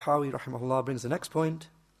Tahawi rahimahullah brings the next point.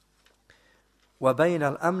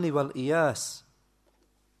 وَبَيْنَ الْأَمْنِ وَالْإِيَاسِ,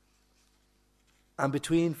 and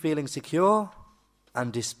between feeling secure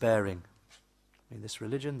and despairing. In this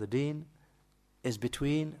religion, the deen, is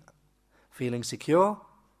between feeling secure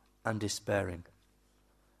and despairing.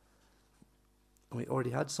 We already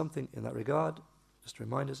had something in that regard, just to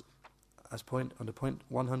remind us, as under point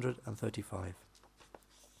 135.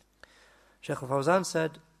 Shaykh al-Fawzaan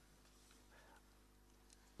said,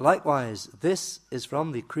 likewise, this is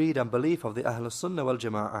from the creed and belief of the Ahlus Sunnah wal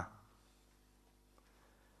Jama'ah.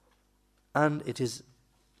 And it is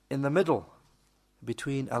in the middle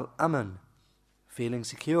between al-aman, feeling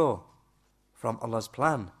secure from Allah's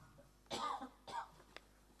plan,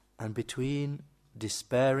 and between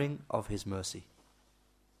despairing of His mercy.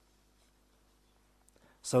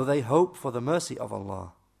 So they hope for the mercy of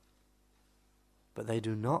Allah, but they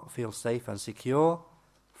do not feel safe and secure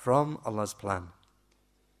from Allah's plan,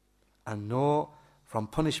 and nor from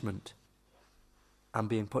punishment and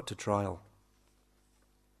being put to trial.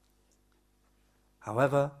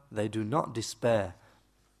 However, they do not despair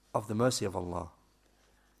of the mercy of Allah.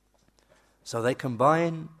 So they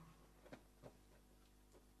combine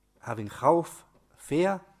having khawf,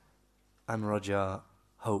 fear, and raja,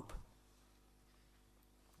 hope.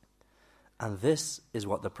 And this is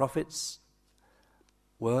what the prophets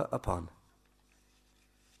were upon,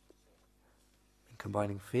 in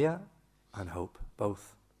combining fear and hope,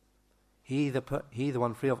 both. He the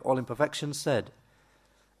one free of all imperfections said,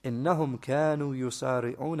 إِنَّهُمْ كَانُوا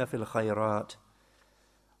يُسَارِعُونَ فِي الْخَيْرَاتِ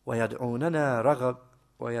وَيَدْعُونَنَا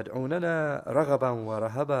رَغَبًا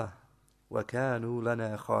وَرَهَبًا وَكَانُوا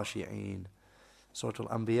لَنَا خَاشِعِينَ. Surah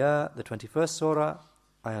Al-Anbiya, the 21st surah,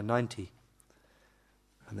 ayah 90.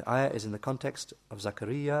 And the ayah is in the context of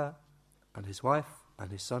Zakaria and his wife and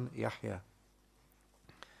his son Yahya.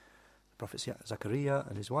 The Prophet Zakaria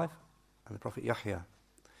and his wife and the Prophet Yahya.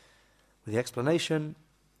 With the explanation,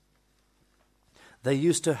 they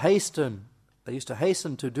used to hasten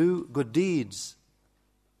to do good deeds,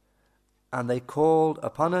 and they called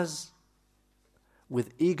upon us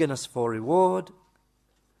with eagerness for reward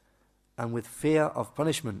and with fear of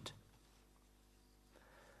punishment.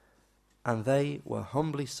 And they were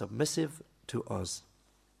humbly submissive to us.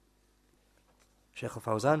 Shaykh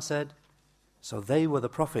al-Fawzaan said, so they were the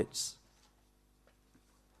prophets.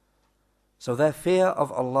 So their fear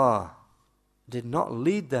of Allah did not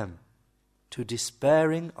lead them to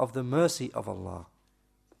despairing of the mercy of Allah.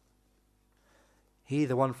 He,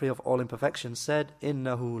 the one free of all imperfections, said,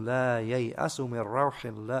 إِنَّهُ لَا يَيْأَسُ مِنْ رَوْحِ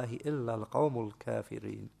اللَّهِ إِلَّا الْقَوْمُ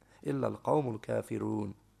الْكَافِرِينَ إِلَّا الْقَوْمُ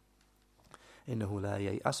الْكَافِرُونَ إِنَّهُ لَا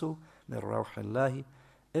يَيْأَسُ مِنْ رَوْحِ اللَّهِ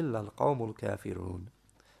إِلَّا الْقَوْمُ الْكَافِرُونَ.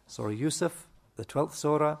 Surah Yusuf, the 12th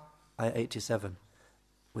surah, ayah 87.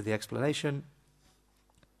 With the explanation,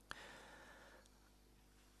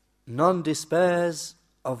 none despairs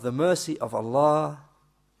of the mercy of Allah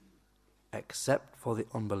except for the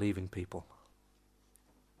unbelieving people.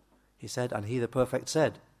 He said, and He the Perfect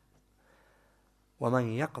said,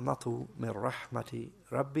 وَمَنْ يَقْنَطُ مِنْ رَحْمَةِ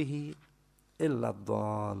رَبِّهِ إِلَّا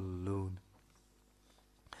الضَّالُّونَ.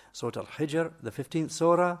 Surah Al-Hijr, the 15th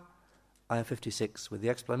surah, ayah 56, with the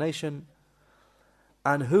explanation,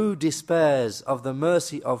 and who despairs of the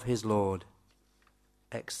mercy of his Lord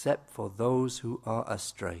except for those who are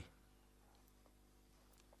astray.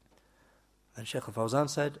 And Shaykh al-Fawzaan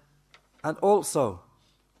said, and also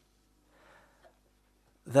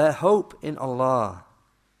their hope in Allah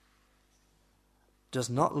does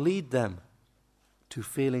not lead them to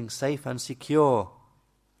feeling safe and secure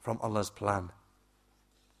from Allah's plan.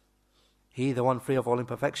 He, the one free of all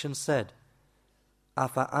imperfections, said,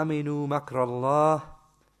 أَفَأَمِنُوا مَكْرَ اللَّهِ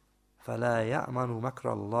فَلَا يَأْمَنُ مَكْرَ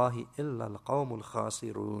اللَّهِ إِلَّا الْقَوْمُ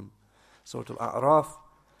الْخَاسِرُونَ. Surah Al-A'raf,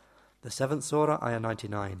 the 7th surah, ayah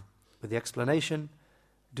 99. With the explanation,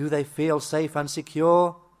 do they feel safe and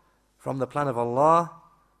secure from the plan of Allah?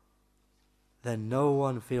 Then no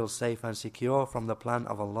one feels safe and secure from the plan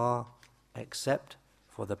of Allah except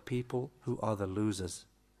for the people who are the losers.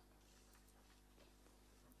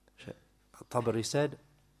 Al-Tabari said,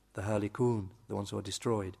 the halikun, the ones who are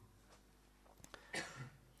destroyed.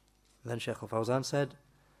 Then Shaykh al-Fawzaan said,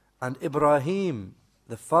 and Ibrahim,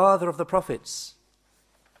 the father of the prophets,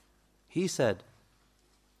 he said,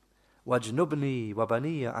 وَاجْنُبْنِي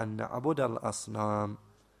وَبَنِيَّ أَن نَعْبُدَ الْأَصْنَامِ.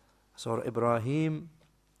 Surah Ibrahim,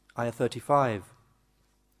 ayah 35.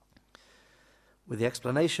 With the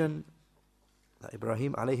explanation that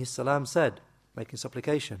Ibrahim alayhi salam said, making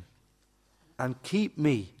supplication, and keep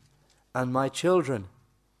me and my children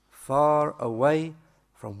far away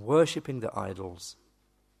from worshipping the idols.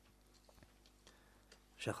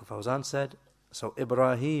 Shaykh al-Fawzaan said, So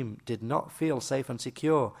Ibrahim did not feel safe and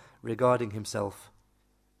secure regarding himself.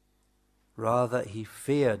 Rather, he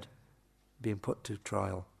feared being put to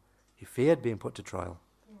trial. He feared being put to trial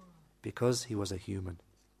because he was a human.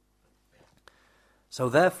 So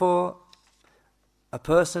therefore, a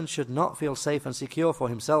person should not feel safe and secure for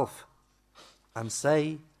himself and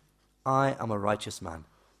say, I am a righteous man.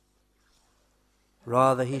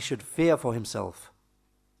 Rather, he should fear for himself,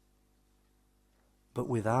 but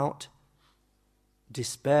without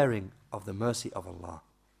despairing of the mercy of Allah.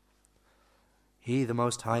 He, the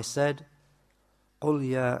Most High, said, قُلْ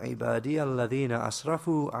يَا عِبَادِيَ الَّذِينَ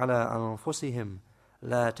أَسْرَفُوا عَلَىٰ أَنفُسِهِمْ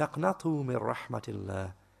لَا تَقْنَطُوا مِنْ رَحْمَةِ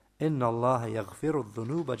اللَّهِ إِنَّ اللَّهَ يَغْفِرُ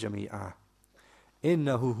الذُّنُوبَ جَمِيعًا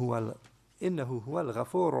إِنَّهُ هُوَ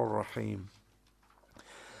الْغَفُورُ الرَّحِيمُ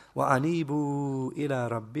وَأَنِيبُوا إِلَىٰ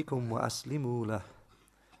رَبِّكُمْ وَأَسْلِمُوا لَهُ.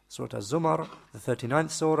 Surah Az-Zumar, the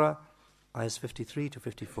 39th Surah, ayahs 53 to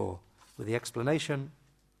 54, with the explanation.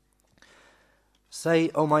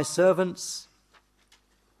 Say, O my servants,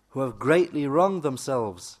 who have greatly wronged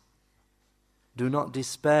themselves, do not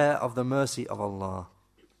despair of the mercy of Allah.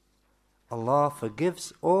 Allah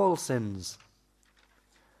forgives all sins.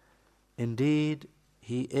 Indeed,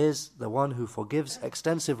 He is the one who forgives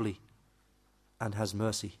extensively and has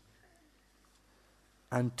mercy.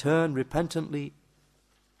 And turn repentantly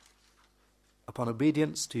upon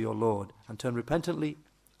obedience to your Lord, and turn repentantly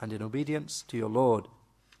and in obedience to your Lord,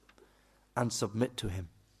 and submit to Him.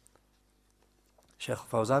 Shaykh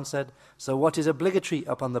al-Fawzaan said, so what is obligatory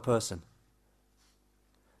upon the person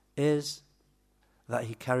is that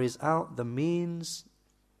he carries out the means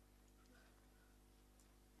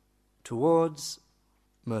towards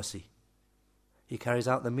mercy. He carries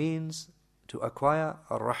out the means to acquire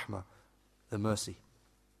ar-Rahmah, the mercy.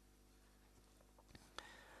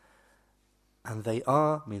 And they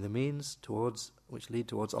are, the means towards which lead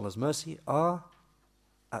towards Allah's mercy are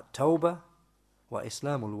at-Tawbah wa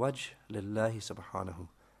Islamul Wajh lillahi subhanahu.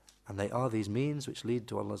 And they are these means which lead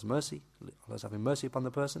to Allah's mercy. Allah's having mercy upon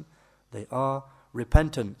the person. They are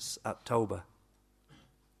repentance at Tawbah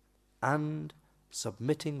and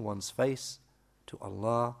submitting one's face to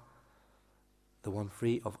Allah, the one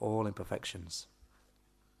free of all imperfections.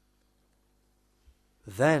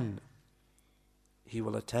 Then he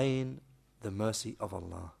will attain the mercy of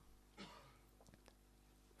Allah.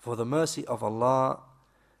 For the mercy of Allah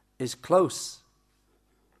is close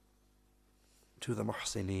to the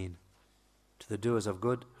muhsineen, to the doers of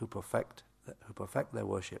good who perfect their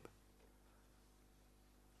worship.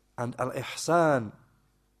 And al-ihsan,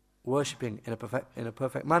 worshipping in a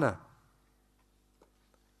perfect manner,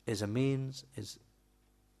 is a means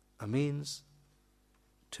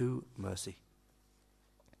to mercy.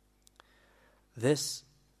 This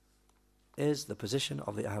is the position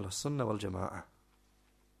of the Ahlus Sunnah wal Jama'ah.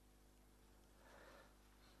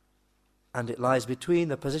 And it lies between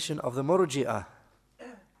the position of the Murji'ah,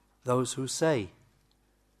 those who say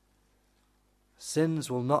sins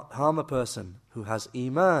will not harm a person who has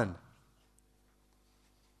Iman,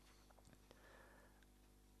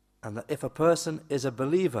 and that if a person is a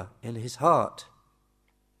believer in his heart,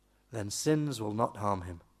 then sins will not harm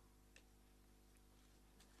him.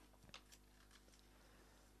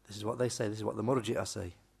 This is what they say, this is what the Murji'ah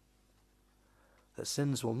say, that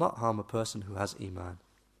sins will not harm a person who has Iman.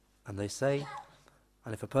 And they say,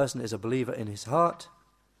 and if a person is a believer in his heart,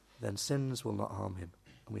 then sins will not harm him.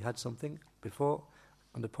 And we had something before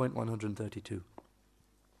under point 132.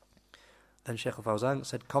 Then Shaykh al-Fawzaan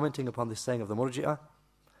said, commenting upon this saying of the Murji'ah,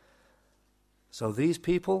 so these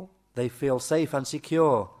people, they feel safe and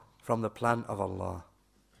secure from the plan of Allah.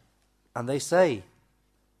 And they say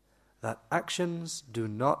that actions do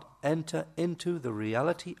not enter into the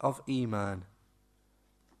reality of Iman.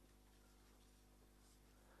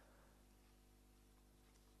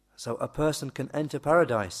 So a person can enter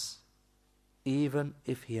paradise even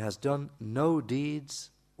if he has done no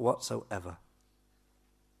deeds whatsoever.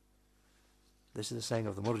 This is the saying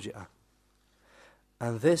of the Murji'ah.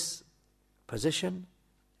 And this position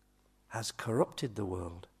has corrupted the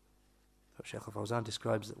world. So Shaykh al-Fawzaan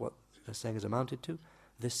describes what the saying is amounted to.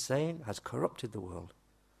 This saying has corrupted the world.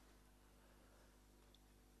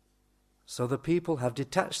 So the people have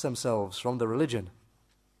detached themselves from the religion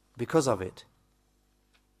because of it.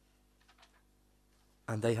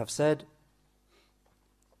 And they have said,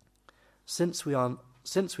 since we are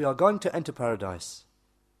going to enter paradise,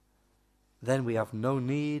 then we have no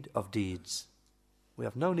need of deeds. We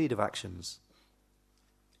have no need of actions.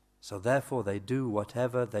 So therefore they do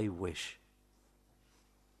whatever they wish.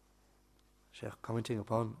 Shaykh commenting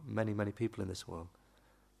upon many people in this world.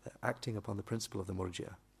 They're acting upon the principle of the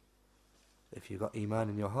Murji'ah. If you've got Iman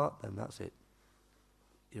in your heart, then that's it.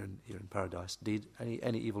 you're in paradise.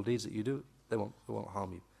 Any evil deeds that you do, they won't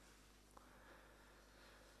harm you.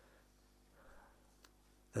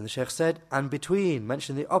 Then the Shaykh said, and between,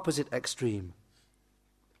 mention the opposite extreme,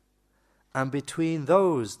 and between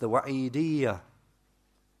those, the wa'idiyah,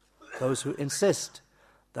 those who insist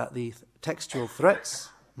that the textual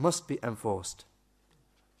threats must be enforced,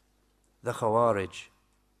 the Khawarij,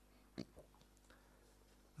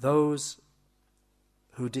 those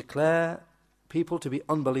who declare people to be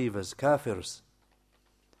unbelievers, kafirs,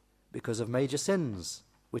 because of major sins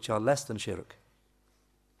which are less than shirk.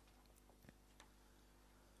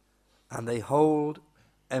 And they hold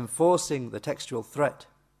enforcing the textual threat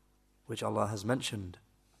which Allah has mentioned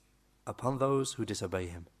upon those who disobey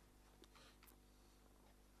Him.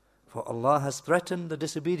 For Allah has threatened the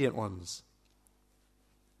disobedient ones.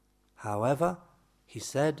 However, He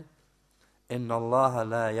said, إِنَّ اللَّهَ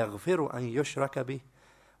لَا يَغْفِرُ أَن يُشْرَكَ بِهِ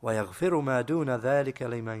وَيَغْفِرُ مَا دُونَ ذَلِكَ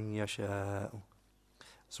لِمَن يَشَاءُ.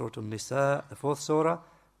 Surah An-Nisa, the 4th surah,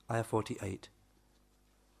 ayah 48.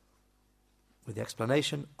 With the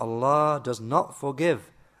explanation, Allah does not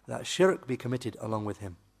forgive that shirk be committed along with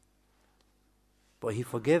Him, but He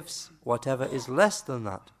forgives whatever is less than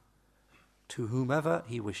that to whomever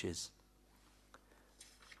He wishes.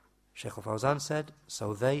 Shaykh al-Fawzaan said,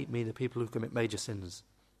 so they mean the people who commit major sins,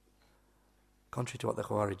 contrary to what the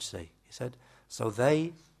Khawarij say. He said, so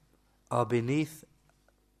they are beneath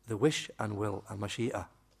the wish and will, al-Mashi'ah.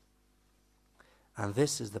 And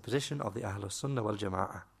this is the position of the Ahlus Sunnah wal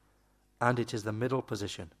Jama'ah. And it is the middle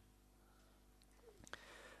position.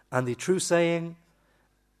 And the true saying,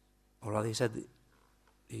 or rather he said,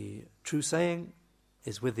 the true saying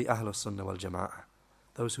is with the Ahlus Sunnah wal Jama'ah.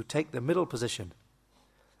 Those who take the middle position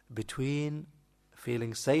between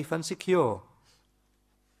feeling safe and secure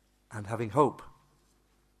and having hope,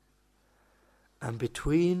 and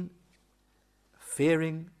between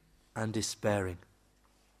fearing and despairing.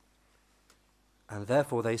 And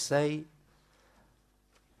therefore they say,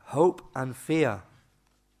 hope and fear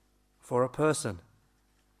for a person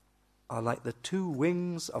are like the two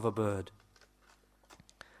wings of a bird.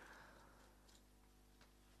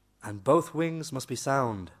 And both wings must be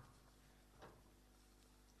sound.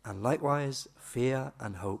 And likewise, fear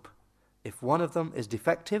and hope. If one of them is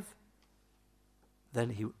defective,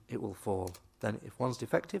 then it will fall. Then if one's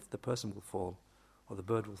defective, the person will fall, or the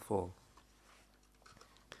bird will fall.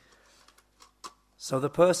 So the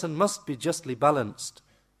person must be justly balanced,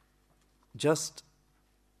 just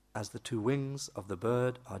as the two wings of the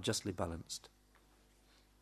bird are justly balanced.